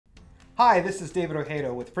Hi, this is David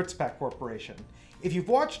Ojeda with Fritz-Pak Corporation. If you've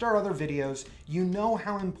watched our other videos, you know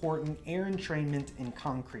how important air entrainment in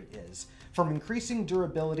concrete is, from increasing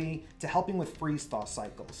durability to helping with freeze-thaw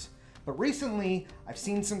cycles. But recently, I've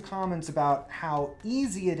seen some comments about how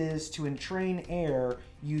easy it is to entrain air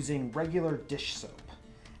using regular dish soap.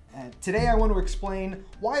 Today I want to explain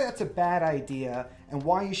why that's a bad idea and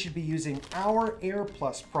why you should be using our Air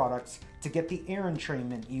Plus products to get the air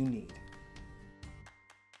entrainment you need.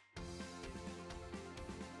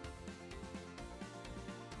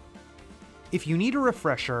 If you need a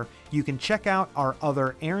refresher, you can check out our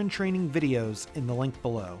other Air Entraining videos in the link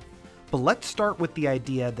below. But let's start with the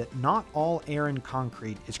idea that not all air in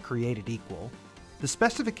concrete is created equal. The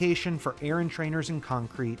specification for air entrainers in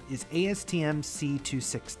concrete is ASTM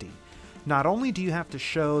C260. Not only do you have to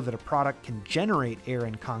show that a product can generate air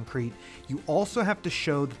in concrete, you also have to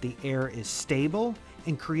show that the air is stable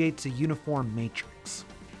and creates a uniform matrix.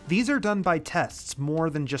 These are done by tests more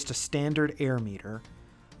than just a standard air meter.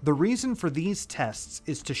 The reason for these tests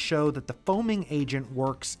is to show that the foaming agent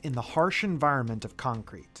works in the harsh environment of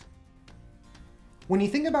concrete. When you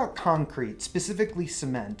think about concrete, specifically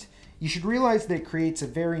cement, you should realize that it creates a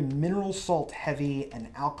very mineral salt heavy and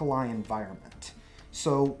alkali environment.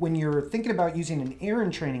 So when you're thinking about using an air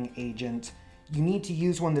entraining agent, you need to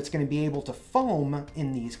use one that's going to be able to foam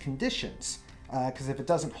in these conditions. Because if it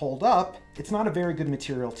doesn't hold up, it's not a very good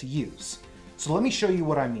material to use. So let me show you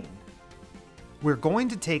what I mean. We're going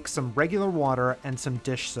to take some regular water and some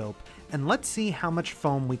dish soap, and let's see how much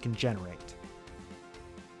foam we can generate.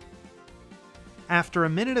 After a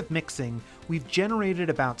minute of mixing, we've generated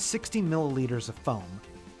about 60 milliliters of foam.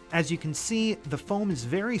 As you can see, the foam is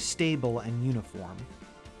very stable and uniform.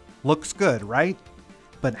 Looks good, right?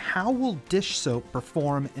 But how will dish soap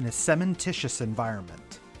perform in a cementitious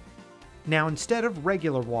environment? Now, instead of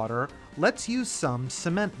regular water, let's use some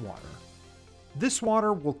cement water. This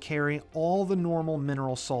water will carry all the normal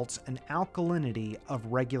mineral salts and alkalinity of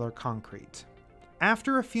regular concrete.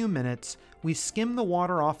 After a few minutes, we skim the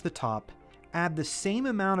water off the top, add the same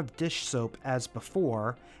amount of dish soap as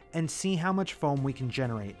before, and see how much foam we can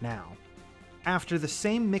generate now. After the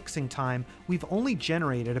same mixing time, we've only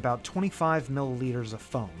generated about 25 milliliters of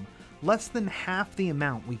foam, less than half the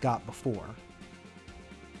amount we got before.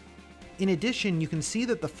 In addition, you can see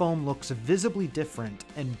that the foam looks visibly different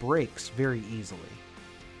and breaks very easily.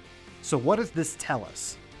 So what does this tell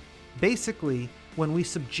us? Basically, when we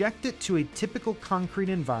subject it to a typical concrete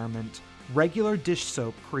environment, regular dish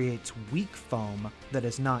soap creates weak foam that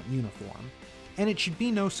is not uniform. And it should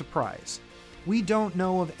be no surprise. We don't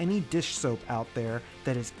know of any dish soap out there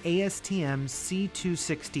that is ASTM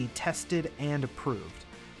C260 tested and approved.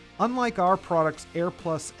 Unlike our products Air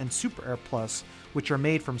Plus and Super Air Plus, which are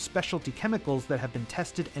made from specialty chemicals that have been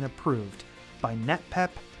tested and approved by NetPep,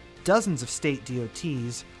 dozens of state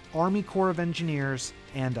DOTs, Army Corps of Engineers,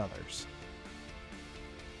 and others.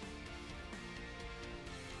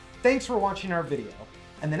 Thanks for watching our video,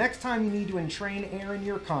 and the next time you need to entrain air in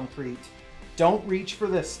your concrete, don't reach for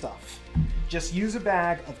this stuff. Just use a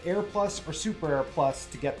bag of Air Plus or Super Air Plus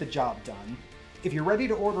to get the job done. If you're ready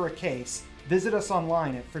to order a case, visit us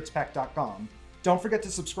online at Fritz-Pak.com. Don't forget to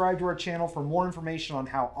subscribe to our channel for more information on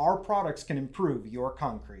how our products can improve your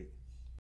concrete.